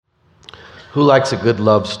Who likes a good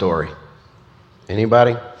love story?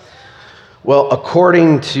 Anybody? Well,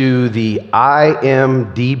 according to the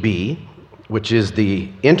IMDb, which is the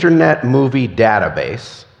Internet Movie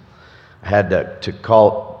Database, I had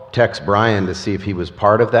to text Brian to see if he was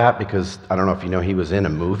part of that, because I don't know if you know, he was in a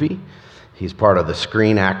movie. He's part of the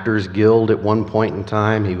Screen Actors Guild at one point in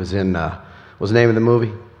time. He was in, what was the name of the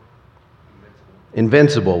movie?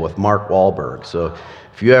 Invincible with Mark Wahlberg. So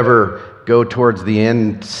if you ever go towards the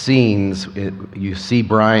end scenes, you see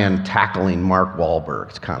Brian tackling Mark Wahlberg.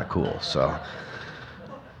 It's kind of cool. So,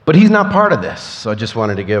 but he's not part of this, so I just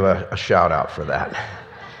wanted to give a shout out for that.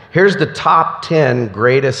 Here's the top 10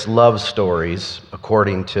 greatest love stories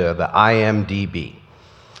according to the IMDb.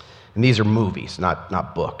 And these are movies,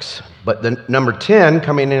 not books. But the number 10,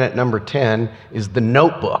 coming in at number 10, is The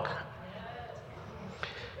Notebook.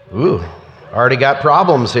 Ooh, already got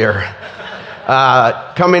problems here.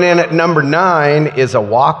 Coming in at number 9 is A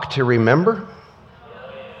Walk to Remember.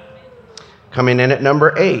 Coming in at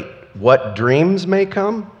number 8, What Dreams May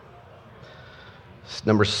Come.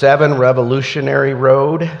 Number 7, Revolutionary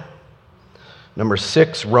Road. Number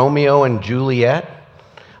 6, Romeo and Juliet.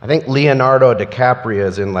 I think Leonardo DiCaprio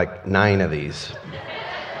is in like 9 of these.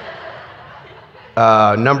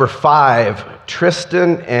 Number 5,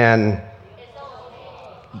 Tristan and...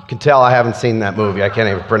 You can tell I haven't seen that movie. I can't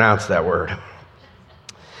even pronounce that word.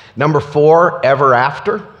 Number 4, Ever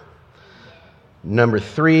After. Number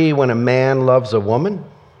 3, When a Man Loves a Woman.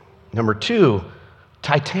 Number 2,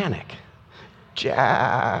 Titanic.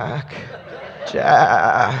 Jack.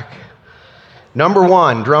 Number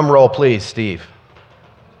 1, drum roll please, Steve.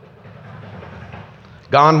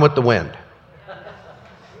 Gone with the Wind.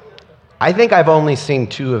 I think I've only seen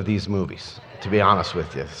 2 of these movies, to be honest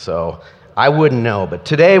with you, so I wouldn't know. But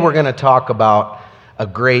today we're going to talk about a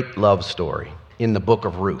great love story in the book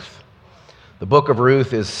of Ruth. The book of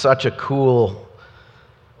Ruth is such a cool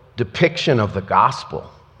depiction of the gospel,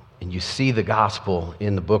 and you see the gospel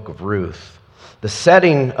in the book of Ruth. The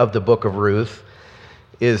setting of the book of Ruth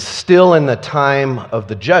is still in the time of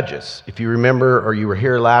the Judges. If you remember, or you were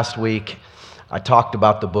here last week, I talked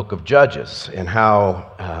about the book of Judges and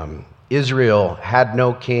how Israel had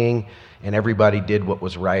no king and everybody did what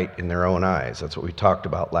was right in their own eyes. That's what we talked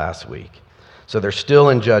about last week. So they're still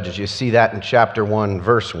in Judges. You see that in chapter 1,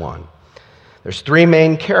 verse 1. There's 3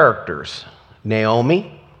 main characters: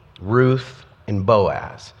 Naomi, Ruth, and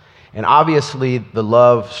Boaz. And obviously the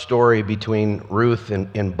love story between Ruth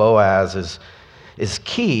and Boaz is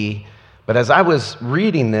key. But as I was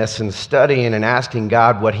reading this and studying and asking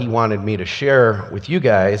God what he wanted me to share with you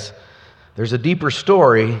guys, there's a deeper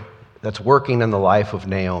story that's working in the life of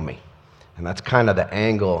Naomi. And that's kind of the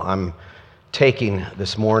angle I'm taking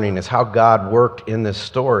this morning, is how God worked in this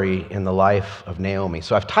story in the life of Naomi.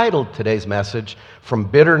 So I've titled today's message, From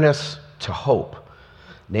Bitterness to Hope.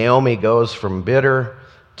 Naomi goes from bitter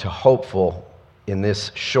to hopeful in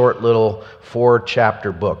this short little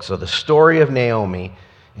 4-chapter book. So the story of Naomi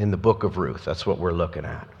in the book of Ruth, that's what we're looking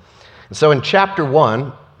at. And so in chapter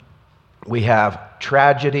 1, we have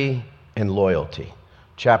tragedy and loyalty.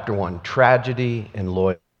 Chapter 1, tragedy and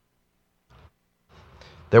loyalty.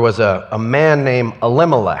 There was a man named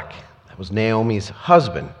Elimelech. That was Naomi's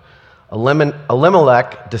husband.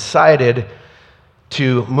 Elimelech decided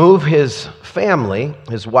to move his family,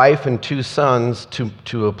 his wife and 2 sons,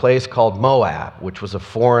 to a place called Moab, which was a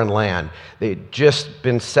foreign land. They'd just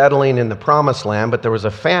been settling in the promised land, but there was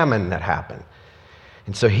a famine that happened.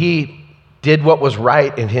 And so he did what was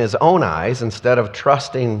right in his own eyes. Instead of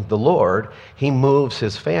trusting the Lord, he moves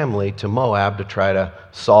his family to Moab to try to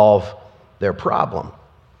solve their problem.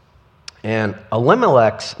 And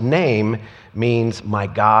Elimelech's name means, my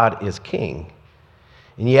God is king.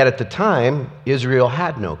 And yet at the time, Israel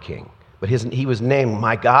had no king. But he was named,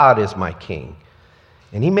 my God is my king.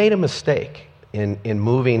 And he made a mistake in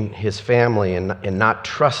moving his family and not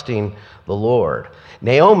trusting the Lord.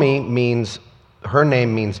 Naomi her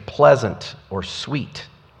name means pleasant or sweet.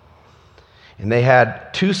 And they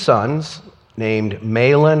had 2 sons named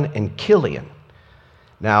Mahlon and Chilion.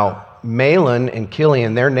 Now, Mahlon and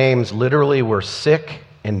Chilion, their names literally were sick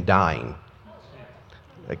and dying.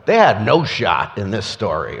 Like, they had no shot in this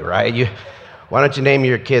story, right? Why don't you name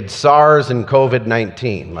your kid SARS and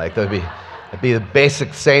COVID-19? Like, that'd be the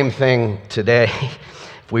basic same thing today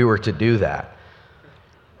if we were to do that.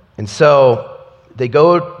 And so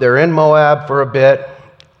they're in Moab for a bit.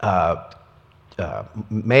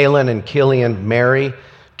 Mahlon and Chilion marry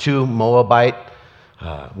 2 Moabite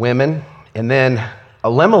women, and then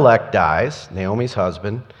Elimelech dies, Naomi's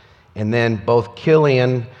husband, and then both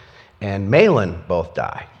Chilion and Mahlon both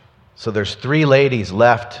die. So there's 3 ladies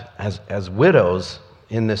left as widows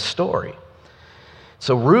in this story.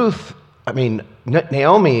 So Ruth,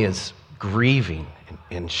 Naomi is grieving,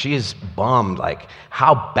 and she's bummed, like,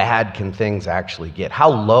 how bad can things actually get? How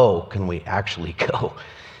low can we actually go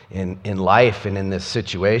in life and in this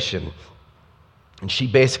situation? And she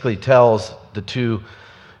basically tells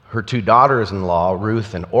her two daughters-in-law,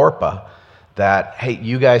 Ruth and Orpah, that, hey,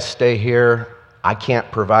 you guys stay here. I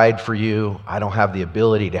can't provide for you. I don't have the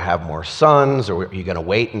ability to have more sons, or are you going to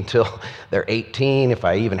wait until they're 18 if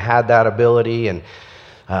I even had that ability? And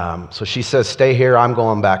so she says, stay here. I'm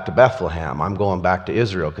going back to Bethlehem. I'm going back to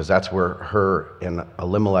Israel, because that's where her and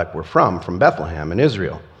Elimelech were from Bethlehem in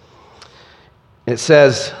Israel. And it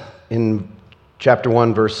says in chapter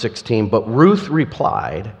 1, verse 16, but Ruth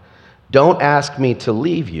replied, don't ask me to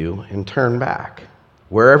leave you and turn back.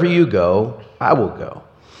 Wherever you go, I will go.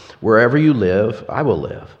 Wherever you live, I will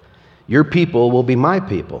live. Your people will be my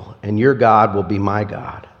people, and your God will be my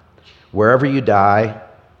God. Wherever you die,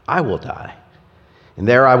 I will die, and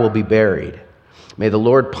there I will be buried. May the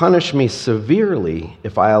Lord punish me severely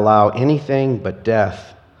if I allow anything but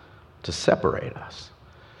death to separate us.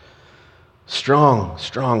 Strong,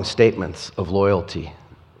 strong statements of loyalty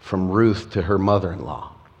from Ruth to her mother-in-law.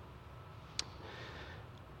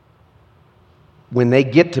 When they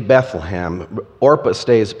get to Bethlehem, Orpah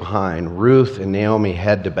stays behind. Ruth and Naomi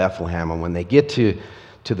head to Bethlehem. And when they get to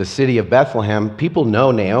the city of Bethlehem, people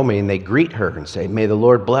know Naomi, and they greet her and say, may the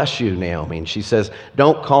Lord bless you, Naomi. And she says,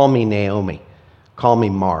 don't call me Naomi. Call me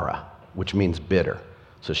Mara, which means bitter.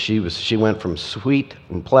 So she went from sweet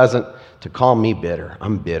and pleasant to call me bitter.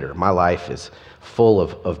 I'm bitter. My life is full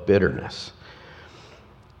of bitterness.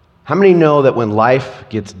 How many know that when life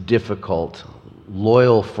gets difficult,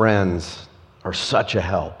 loyal friends are such a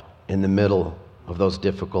help in the middle of those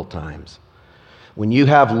difficult times? When you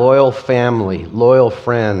have loyal family, loyal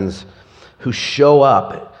friends who show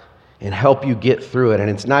up and help you get through it,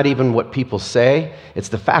 and it's not even what people say, it's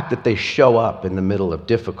the fact that they show up in the middle of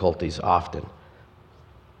difficulties often.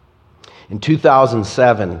 In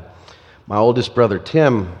 2007, my oldest brother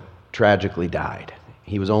Tim tragically died.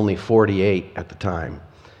 He was only 48 at the time,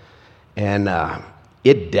 and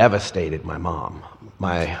it devastated my mom.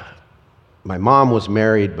 My mom was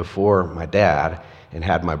married before my dad and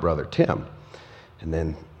had my brother Tim, and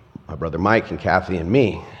then my brother Mike and Kathy and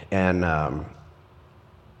me. And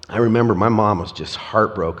I remember my mom was just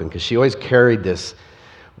heartbroken because she always carried this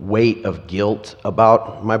weight of guilt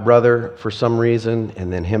about my brother for some reason,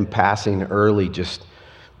 and then him passing early just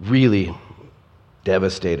really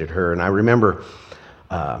devastated her. And I remember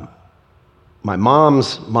my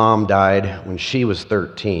mom's mom died when she was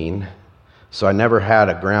 13, so I never had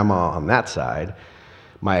a grandma on that side.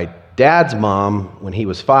 My dad's mom, when he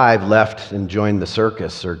was 5, left and joined the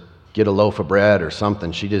circus or get a loaf of bread or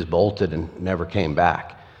something. She just bolted and never came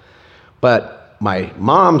back. But my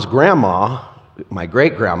mom's grandma, my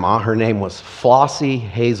great-grandma, her name was Flossie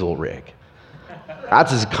Hazelrig.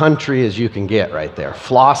 That's as country as you can get right there.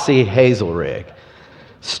 Flossie Hazelrig.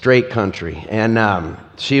 Straight country. And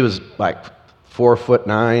she was like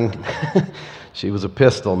 4'9". She was a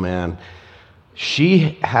pistol, man.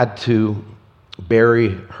 She had to bury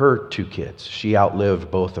her 2 kids. She outlived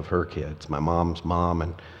both of her kids, my mom's mom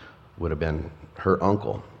and would have been her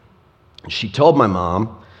uncle. She told my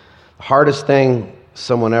mom, the hardest thing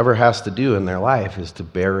someone ever has to do in their life is to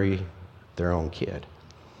bury their own kid.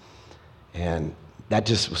 And that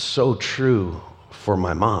just was so true for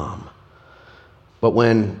my mom. But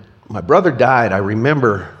when my brother died, I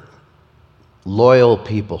remember loyal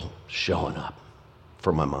people showing up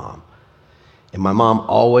for my mom. And my mom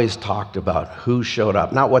always talked about who showed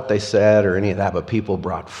up, not what they said or any of that, but people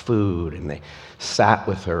brought food, and they sat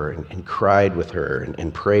with her and cried with her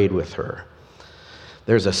and prayed with her.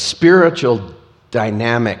 There's a spiritual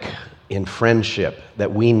dynamic in friendship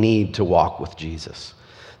that we need to walk with Jesus.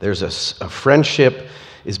 There's a friendship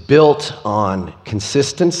is built on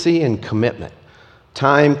consistency and commitment.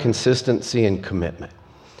 Time, consistency, and commitment.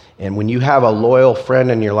 And when you have a loyal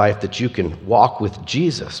friend in your life that you can walk with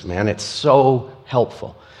Jesus, man, it's so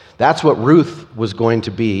helpful. That's what Ruth was going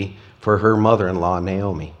to be for her mother-in-law,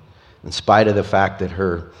 Naomi, in spite of the fact that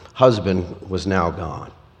her husband was now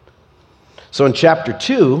gone. So in chapter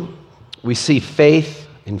 2, we see faith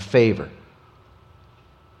and favor.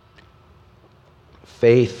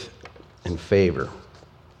 Faith and favor.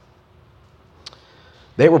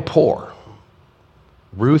 They were poor.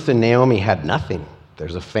 Ruth and Naomi had nothing.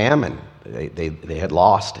 There's a famine. They had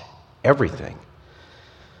lost everything.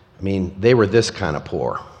 I mean, they were this kind of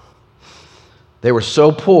poor. They were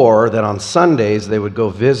so poor that on Sundays they would go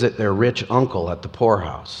visit their rich uncle at the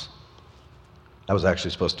poorhouse. That was actually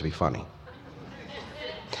supposed to be funny.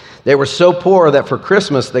 They were so poor that for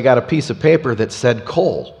Christmas they got a piece of paper that said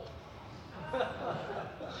coal.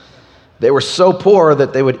 They were so poor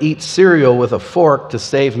that they would eat cereal with a fork to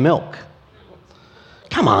save milk.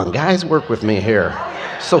 Come on, guys, work with me here.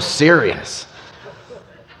 So serious.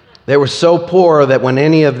 They were so poor that when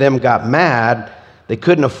any of them got mad, they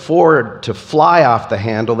couldn't afford to fly off the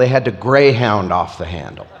handle. They had to greyhound off the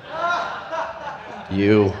handle.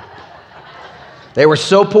 You. They were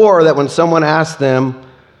so poor that when someone asked them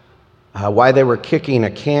why they were kicking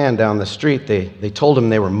a can down the street, they told them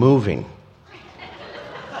they were moving.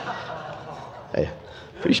 Hey,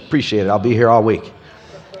 appreciate it. I'll be here all week.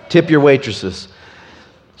 Tip your waitresses.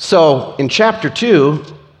 So in chapter 2,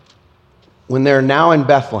 when they're now in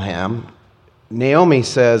Bethlehem, Naomi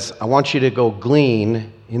says, I want you to go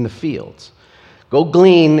glean in the fields. Go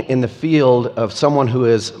glean in the field of someone who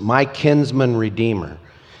is my kinsman redeemer.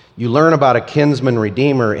 You learn about a kinsman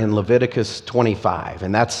redeemer in Leviticus 25,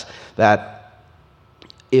 and that's that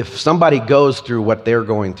if somebody goes through what they're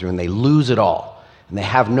going through and they lose it all, and they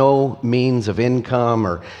have no means of income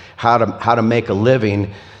or how to make a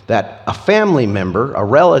living, that a family member, a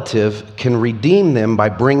relative, can redeem them by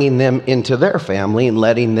bringing them into their family and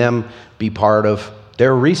letting them be part of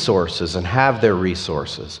their resources and have their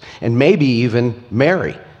resources, and maybe even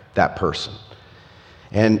marry that person.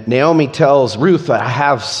 And Naomi tells Ruth, I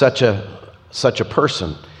have such a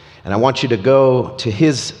person, and I want you to go to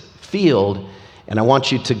his field, and I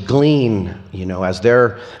want you to glean, as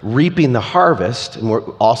they're reaping the harvest, and we're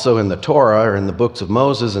also in the Torah or in the books of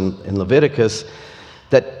Moses and in Leviticus,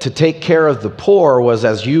 that to take care of the poor was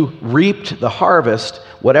as you reaped the harvest,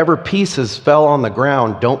 whatever pieces fell on the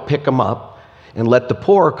ground, don't pick them up, and let the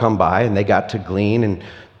poor come by, and they got to glean and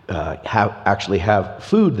actually have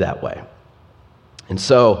food that way. And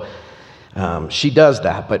so she does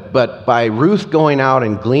that. But by Ruth going out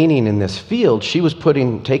and gleaning in this field, she was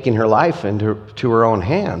taking her life into her own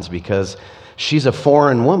hands, because she's a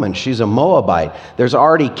foreign woman. She's a Moabite. There's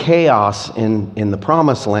already chaos in the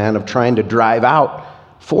promised land of trying to drive out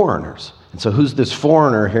foreigners. And so who's this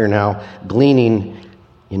foreigner here now gleaning,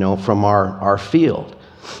 from our field?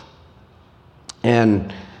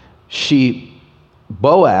 And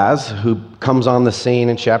Boaz, who comes on the scene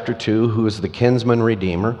in chapter 2, who is the kinsman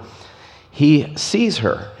redeemer, he sees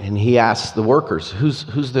her and he asks the workers,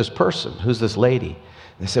 who's this person? Who's this lady?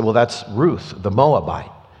 And they say, well, that's Ruth, the Moabite,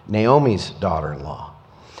 Naomi's daughter-in-law.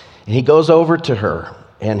 And he goes over to her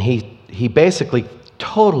and he basically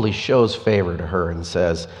totally shows favor to her and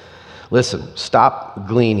says, listen, stop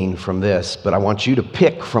gleaning from this, but I want you to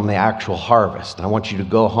pick from the actual harvest. I want you to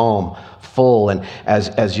go home full, and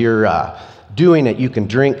as you're doing it, you can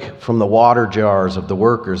drink from the water jars of the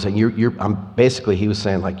workers, and basically he was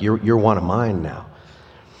saying, like, you're one of mine now.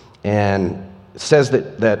 And it says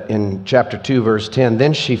that in chapter 2, verse 10,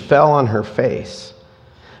 then she fell on her face,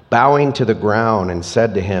 bowing to the ground, and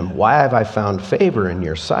said to him, why have I found favor in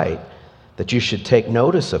your sight, that you should take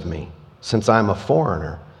notice of me, since I'm a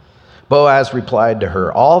foreigner? Boaz replied to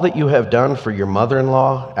her, all that you have done for your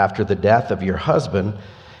mother-in-law after the death of your husband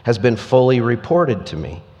has been fully reported to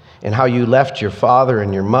me, and how you left your father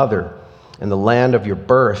and your mother in the land of your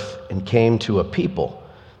birth and came to a people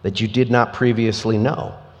that you did not previously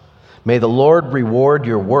know. May the Lord reward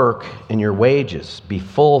your work, and your wages be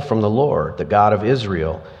full from the Lord, the God of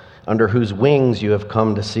Israel, under whose wings you have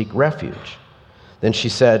come to seek refuge. Then she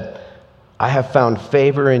said, I have found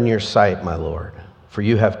favor in your sight, my Lord, for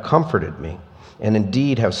you have comforted me, and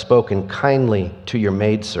indeed have spoken kindly to your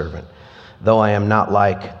maidservant, though I am not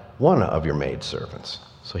like one of your maidservants.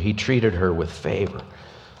 So he treated her with favor.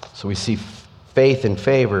 So we see faith and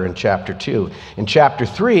favor in chapter 2. In chapter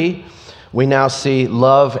 3, we now see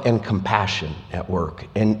love and compassion at work.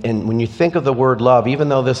 And when you think of the word love, even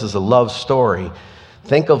though this is a love story,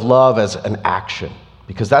 think of love as an action,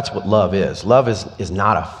 because that's what love is. Love is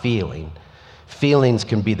not a feeling. Feelings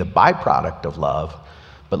can be the byproduct of love,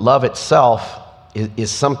 but love itself is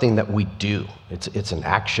something that we do. It's an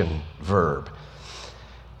action verb.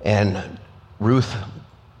 And Ruth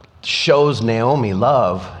shows Naomi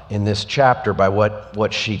love in this chapter by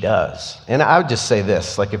what she does. And I would just say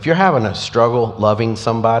this, like, if you're having a struggle loving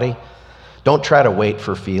somebody, don't try to wait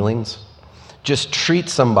for feelings. Just treat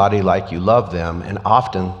somebody like you love them, and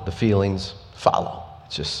often the feelings follow.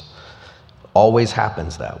 It just always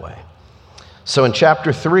happens that way. So in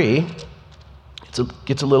chapter 3, it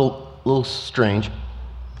gets a little strange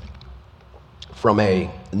from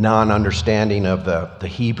a non-understanding of the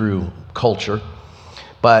Hebrew culture.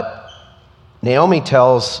 But Naomi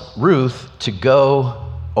tells Ruth to go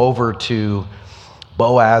over to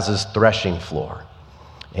Boaz's threshing floor.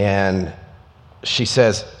 And she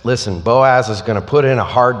says, listen, Boaz is going to put in a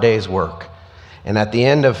hard day's work. And at the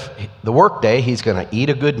end of the workday, he's going to eat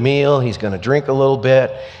a good meal, he's going to drink a little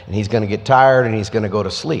bit, and he's going to get tired, and he's going to go to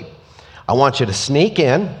sleep. I want you to sneak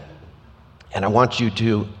in, and I want you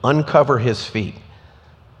to uncover his feet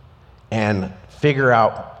and figure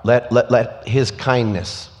out, let his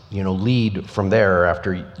kindness, lead from there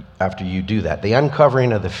after you do that. The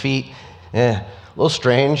uncovering of the feet, a little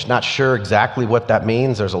strange, not sure exactly what that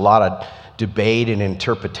means. There's a lot of debate and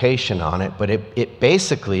interpretation on it, but it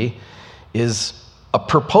basically is a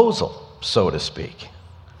proposal, so to speak.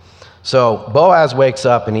 So Boaz wakes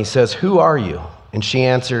up and he says, "Who are you?" And she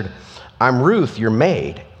answered, "I'm Ruth, your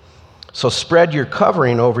maid. So spread your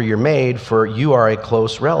covering over your maid, for you are a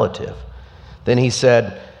close relative." Then he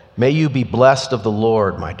said, "May you be blessed of the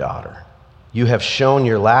Lord, my daughter. You have shown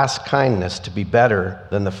your last kindness to be better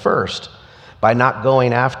than the first by not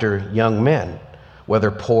going after young men, whether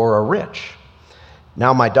poor or rich.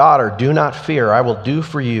 Now, my daughter, do not fear. I will do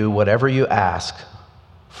for you whatever you ask,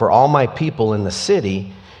 for all my people in the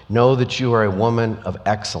city know that you are a woman of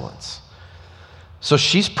excellence." So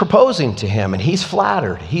she's proposing to him, and he's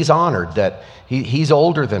flattered. He's honored that he's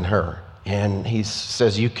older than her. And he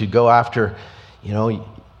says, you could go after,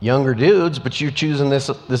 younger dudes, but you're choosing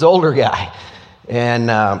this older guy. And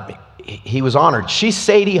he was honored. She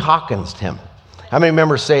Sadie Hawkins'd him. How many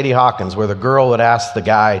remember Sadie Hawkins, where the girl would ask the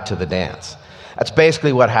guy to the dance? That's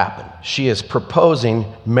basically what happened. She is proposing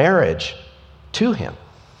marriage to him.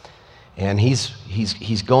 And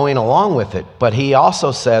he's going along with it. But he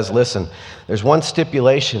also says, listen, there's one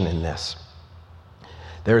stipulation in this.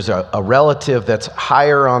 There's a relative that's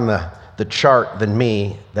higher on the chart than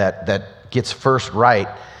me that gets first right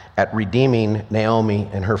at redeeming Naomi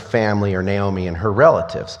and her family, or Naomi and her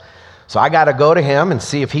relatives. So I got to go to him and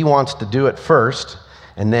see if he wants to do it first.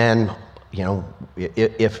 And then,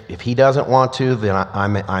 if he doesn't want to, then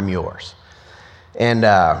I'm yours. And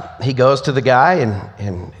he goes to the guy,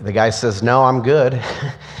 and the guy says, "No, I'm good."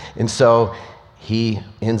 And so he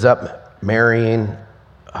ends up marrying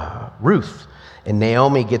Ruth. And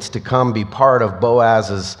Naomi gets to come be part of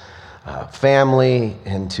Boaz's family,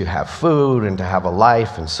 and to have food, and to have a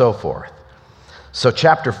life, and so forth. So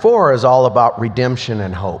chapter 4 is all about redemption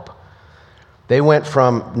and hope.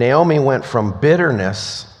 Naomi went from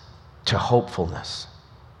bitterness to hopefulness.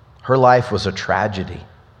 Her life was a tragedy.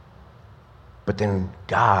 But then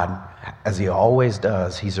God, as he always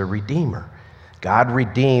does, he's a redeemer. God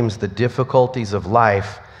redeems the difficulties of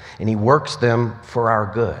life, and he works them for our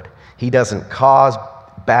good. He doesn't cause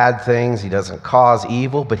bad things, he doesn't cause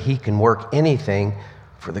evil, but he can work anything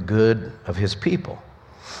for the good of his people.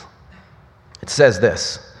 It says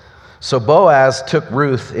this, "So Boaz took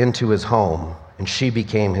Ruth into his home, and she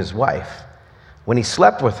became his wife. When he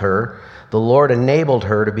slept with her, the Lord enabled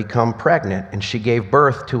her to become pregnant, and she gave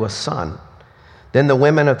birth to a son. Then the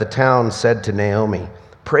women of the town said to Naomi,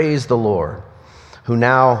 'Praise the Lord,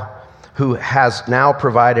 who has now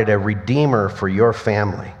provided a redeemer for your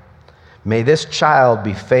family. May this child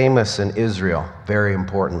be famous in Israel.'" Very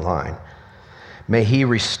important line. "May he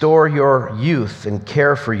restore your youth and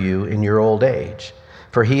care for you in your old age.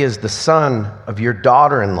 For he is the son of your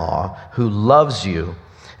daughter-in-law, who loves you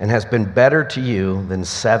and has been better to you than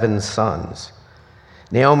 7 sons."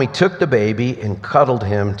 Naomi took the baby and cuddled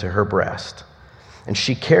him to her breast, and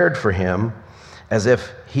she cared for him as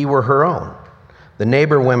if he were her own. The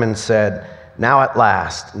neighbor women said, "Now at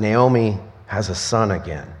last Naomi has a son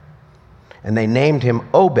again." And they named him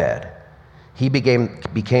Obed. He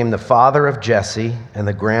became the father of Jesse and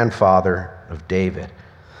the grandfather of David.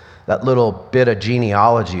 That little bit of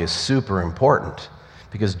genealogy is super important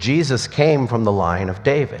because Jesus came from the line of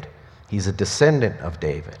David. He's a descendant of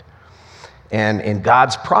David. And in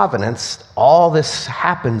God's providence, all this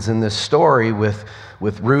happens in this story with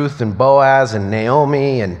Ruth and Boaz and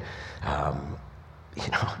Naomi, and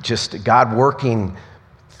just God working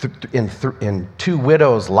in two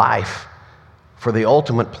widows' life for the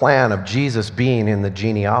ultimate plan of Jesus being in the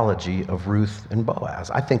genealogy of Ruth and Boaz.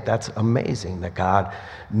 I think that's amazing that God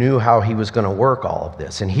knew how he was going to work all of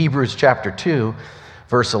this. In Hebrews chapter 2,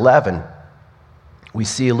 verse 11, we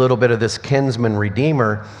see a little bit of this kinsman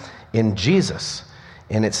redeemer in Jesus.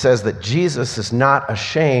 And it says that Jesus is not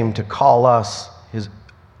ashamed to call us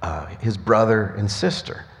his brother and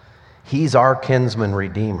sister. He's our kinsman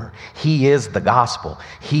redeemer. He is the gospel.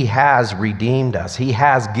 He has redeemed us. He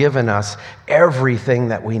has given us everything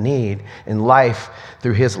that we need in life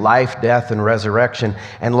through his life, death, and resurrection.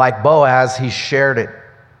 And like Boaz, he shared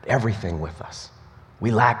everything with us.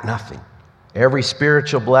 We lack nothing. Every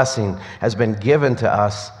spiritual blessing has been given to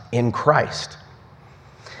us in Christ.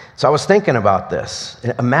 So I was thinking about this.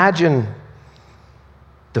 Imagine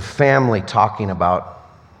the family talking about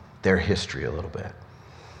their history a little bit.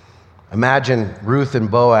 Imagine Ruth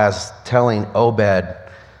and Boaz telling Obed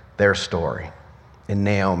their story, and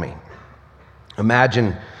Naomi.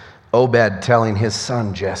 Imagine Obed telling his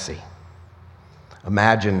son Jesse.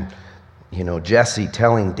 Imagine, Jesse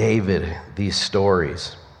telling David these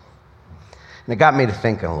stories. And it got me to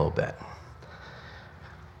thinking a little bit.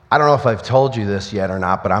 I don't know if I've told you this yet or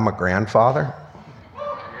not, but I'm a grandfather.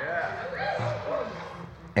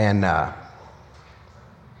 And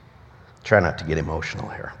try not to get emotional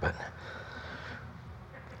here, but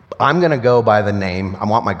I'm going to go by the name. I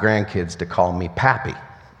want my grandkids to call me Pappy.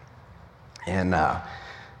 And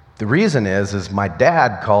the reason is my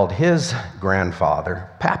dad called his grandfather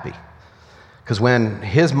Pappy. Because when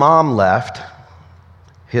his mom left,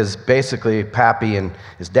 basically Pappy and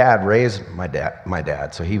his dad raised my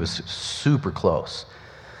dad, so he was super close.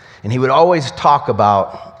 And he would always talk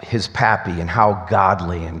about his Pappy and how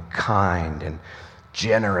godly and kind and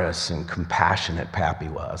generous and compassionate Pappy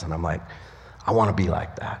was. And I'm like, I want to be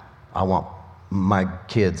like that. I want my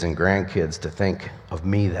kids and grandkids to think of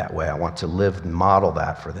me that way. I want to live and model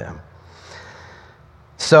that for them.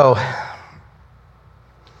 So,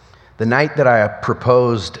 the night that I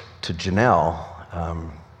proposed to Janelle,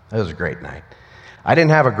 it was a great night. I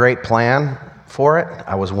didn't have a great plan for it.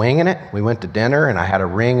 I was winging it. We went to dinner, and I had a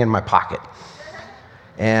ring in my pocket.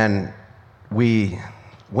 And we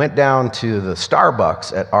went down to the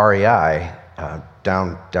Starbucks at REI,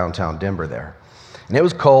 downtown Denver there. And it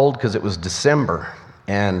was cold because it was December.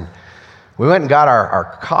 And we went and got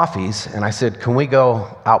our coffees, and I said, can we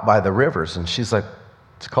go out by the rivers? And she's like,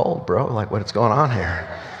 it's cold, bro. Like, what's going on here?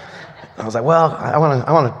 I was like, well, I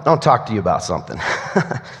want to talk to you about something.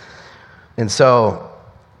 And so,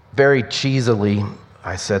 very cheesily,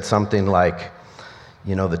 I said something like,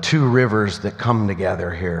 the two rivers that come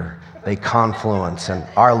together here, they confluence, and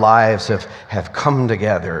our lives have come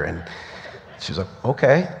together. And she was like,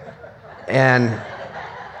 okay. And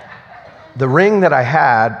the ring that I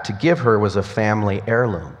had to give her was a family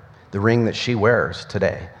heirloom. The ring that she wears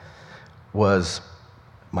today was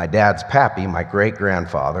my dad's Pappy, my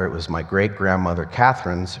great-grandfather. It was my great-grandmother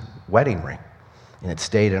Catherine's wedding ring, and it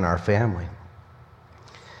stayed in our family.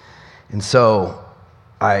 And so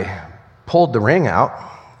I pulled the ring out,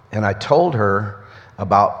 and I told her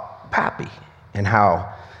about Pappy and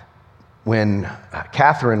how when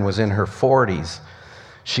Catherine was in her 40s,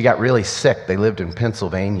 she got really sick. They lived in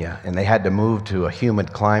Pennsylvania, and they had to move to a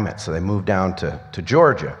humid climate, so they moved down to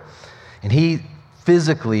Georgia. And he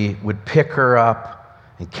physically would pick her up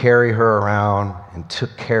and carry her around and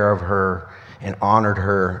took care of her and honored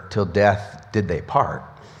her till death did they part.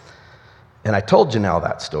 And I told Janelle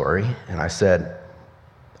that story, and I said,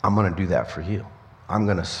 I'm going to do that for you. I'm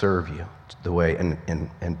going to serve you the way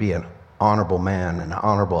and be an honorable man and an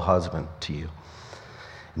honorable husband to you.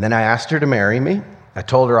 And then I asked her to marry me. I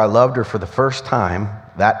told her I loved her for the first time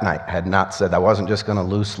that night. I had not said, I wasn't just going to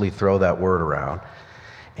loosely throw that word around.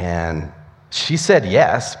 And she said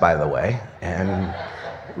yes, by the way, and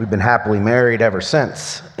we've been happily married ever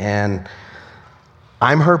since. And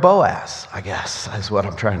I'm her Boaz, I guess, is what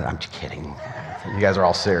I'm just kidding. You guys are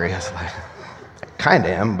all serious. I kind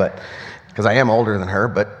of am, but because I am older than her.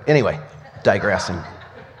 But anyway, digressing.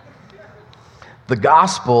 The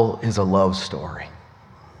gospel is a love story.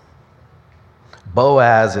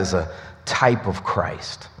 Boaz is a type of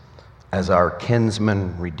Christ as our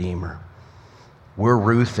kinsman redeemer. We're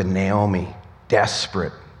Ruth and Naomi,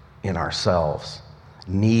 desperate in ourselves,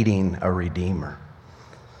 needing a redeemer.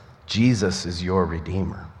 Jesus is your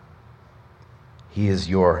redeemer. He is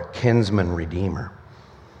your kinsman redeemer.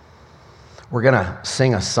 We're going to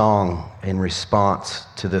sing a song in response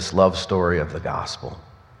to this love story of the gospel.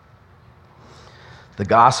 The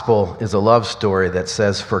gospel is a love story that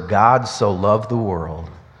says, for God so loved the world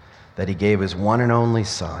that he gave his one and only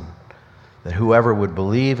Son, that whoever would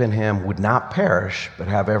believe in him would not perish, but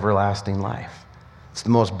have everlasting life. It's the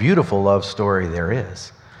most beautiful love story there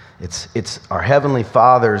is. It's our Heavenly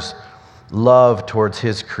Father's love towards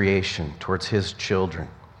his creation, towards his children.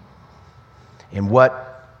 And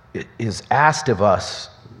what is asked of us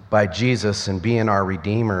by Jesus and being our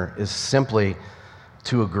Redeemer is simply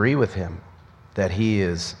to agree with him that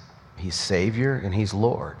he's Savior and he's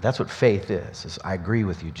Lord. That's what faith is I agree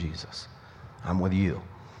with you, Jesus. I'm with you,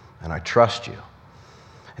 and I trust you.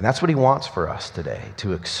 And that's what he wants for us today,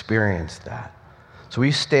 to experience that. So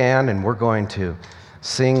we stand, and we're going to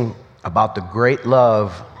sing about the great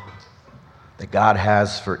love that God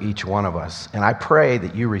has for each one of us. And I pray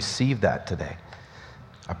that you receive that today.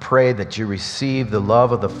 I pray that you receive the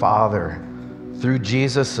love of the Father through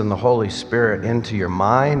Jesus and the Holy Spirit into your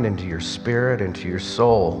mind, into your spirit, into your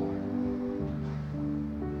soul.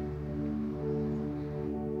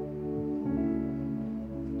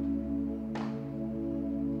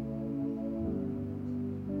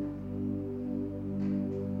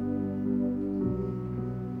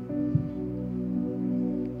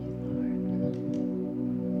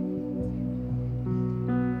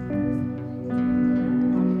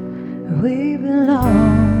 We belong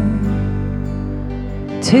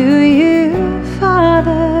to you,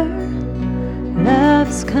 Father.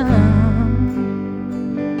 Love's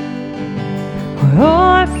come. We're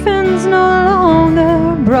orphans no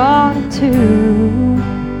longer brought to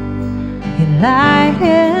your light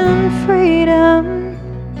and freedom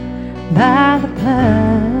by the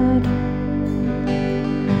blood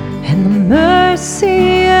and the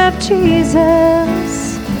mercy of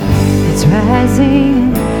Jesus. It's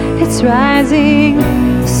rising. It's rising,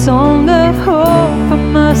 a song of hope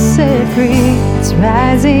from us set free. It's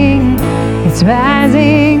rising, it's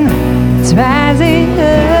rising, it's rising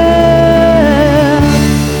up.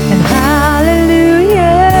 And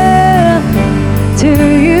hallelujah to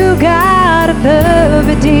you, God of the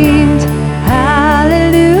redeemed.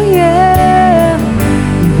 Hallelujah,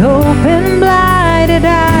 you've opened blinded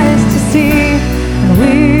eyes to see, and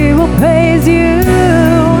we will praise you.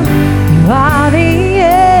 You are the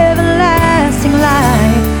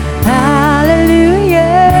life. Hallelujah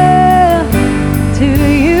to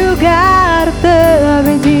you, God of the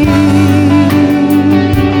redeemed.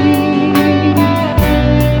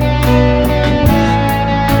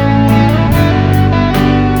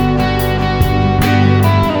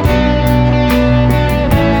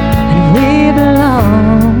 And we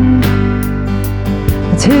belong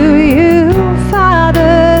to you,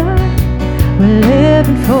 Father. We're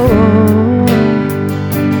living for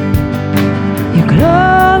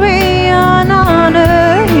glory and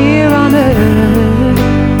honor here on earth,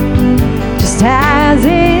 just as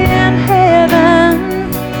in heaven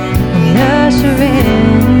we usher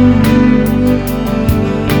in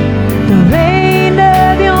the reign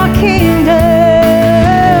of your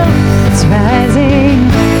kingdom. It's rising,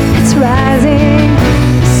 it's rising,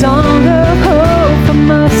 a song of hope from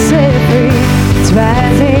us set free. It's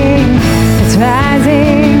rising, it's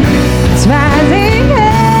rising, it's rising.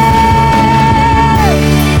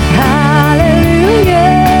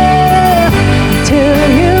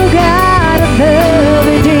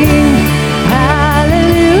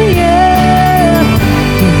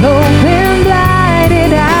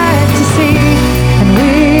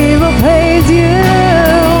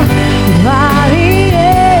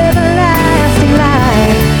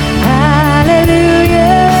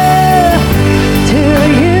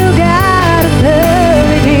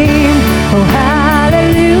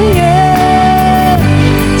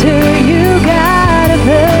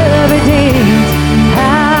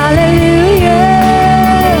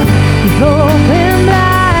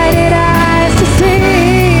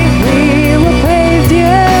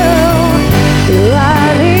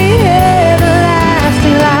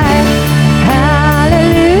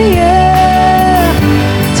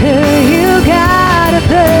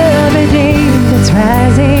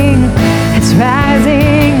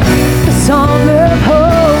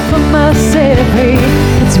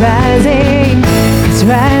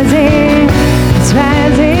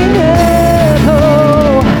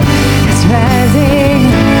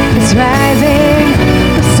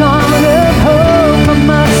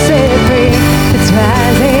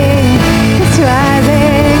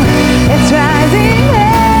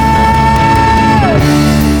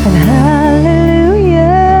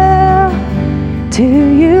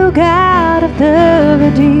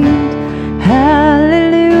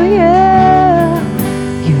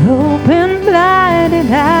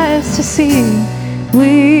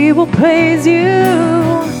 We will praise you.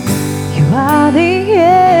 You are the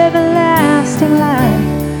everlasting light.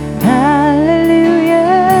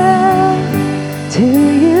 Hallelujah to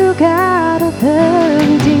you, God of the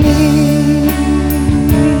redeemed.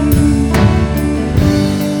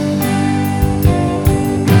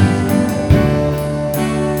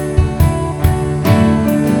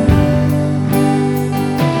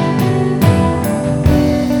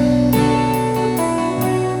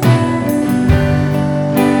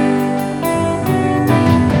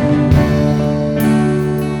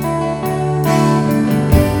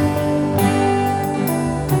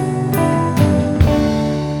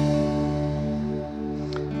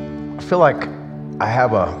 I feel like I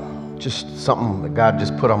have just something that God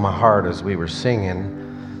just put on my heart as we were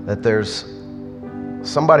singing, that there's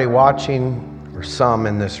somebody watching or some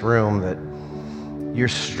in this room that you're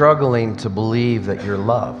struggling to believe that you're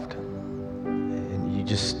loved.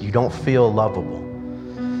 you don't feel lovable.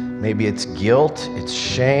 Maybe it's guilt, it's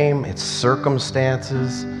shame, it's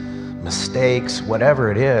circumstances, mistakes,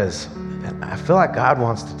 whatever it is. And I feel like God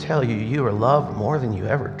wants to tell you, you are loved more than you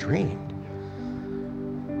ever dreamed.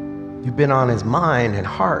 You've been on his mind and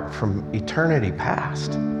heart from eternity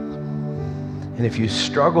past. And if you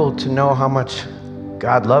struggle to know how much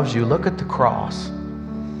God loves you, look at the cross.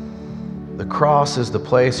 The cross is the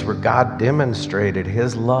place where God demonstrated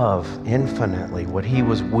his love infinitely, what he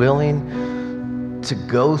was willing to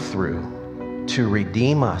go through to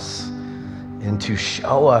redeem us and to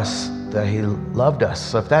show us that he loved us.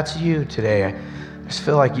 So if that's you today, I just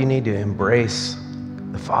feel like you need to embrace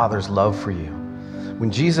the Father's love for you. When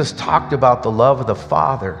Jesus talked about the love of the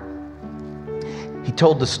Father, he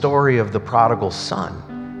told the story of the prodigal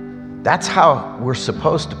son. That's how we're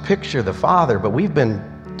supposed to picture the Father, but we've been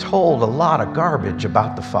told a lot of garbage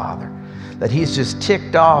about the Father, that he's just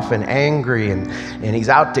ticked off and angry and he's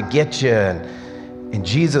out to get you, and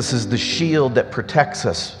Jesus is the shield that protects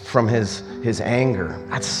us from his anger.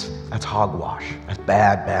 That's hogwash. That's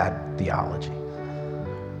bad theology.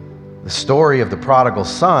 The story of the prodigal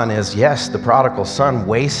son is, yes, the prodigal son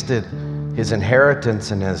wasted his inheritance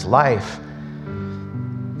and his life.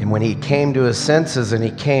 And when he came to his senses and he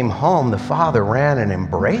came home, the father ran and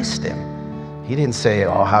embraced him. He didn't say,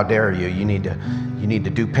 oh, how dare you? You need to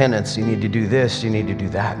do penance. You need to do this. You need to do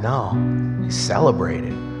that. No, he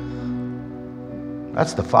celebrated.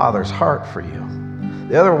 That's the Father's heart for you.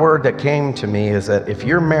 The other word that came to me is that if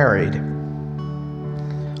you're married,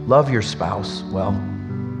 love your spouse well.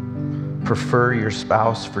 Prefer your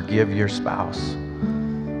spouse. Forgive your spouse.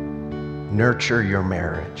 Nurture your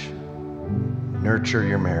marriage. Nurture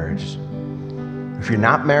your marriage. If you're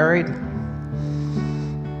not married,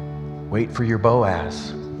 wait for your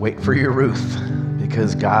Boaz. Wait for your Ruth,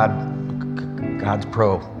 because God's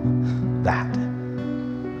pro that.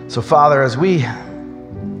 So, Father, as we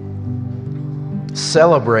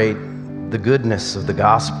celebrate the goodness of the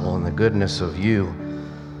gospel and the goodness of you,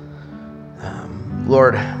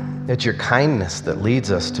 Lord, it's your kindness that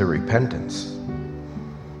leads us to repentance.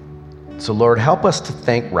 So, Lord, help us to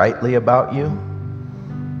think rightly about you.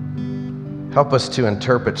 Help us to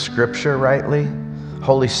interpret Scripture rightly.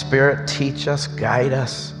 Holy Spirit, teach us, guide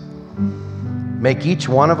us. Make each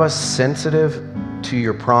one of us sensitive to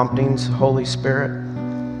your promptings, Holy Spirit.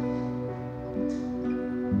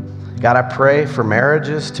 God, I pray for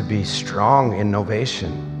marriages to be strong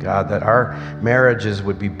innovation. God, that our marriages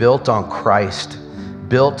would be built on Christ,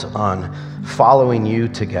 built on following you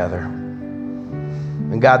together.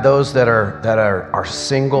 And God, those that are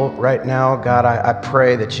single right now, God, I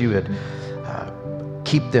pray that you would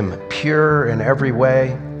keep them pure in every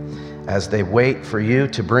way as they wait for you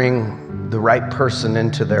to bring the right person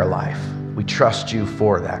into their life. We trust you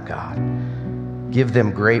for that, God. Give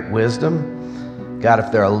them great wisdom. God,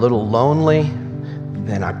 if they're a little lonely,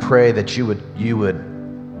 then I pray that you would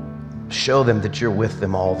show them that you're with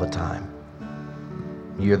them all the time.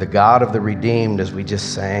 You're the God of the redeemed, as we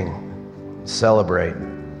just sang. Celebrate.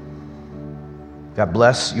 God,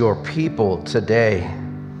 bless your people today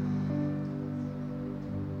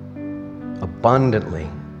abundantly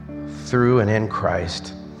through and in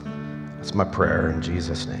Christ. That's my prayer in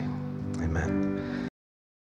Jesus' name. Amen.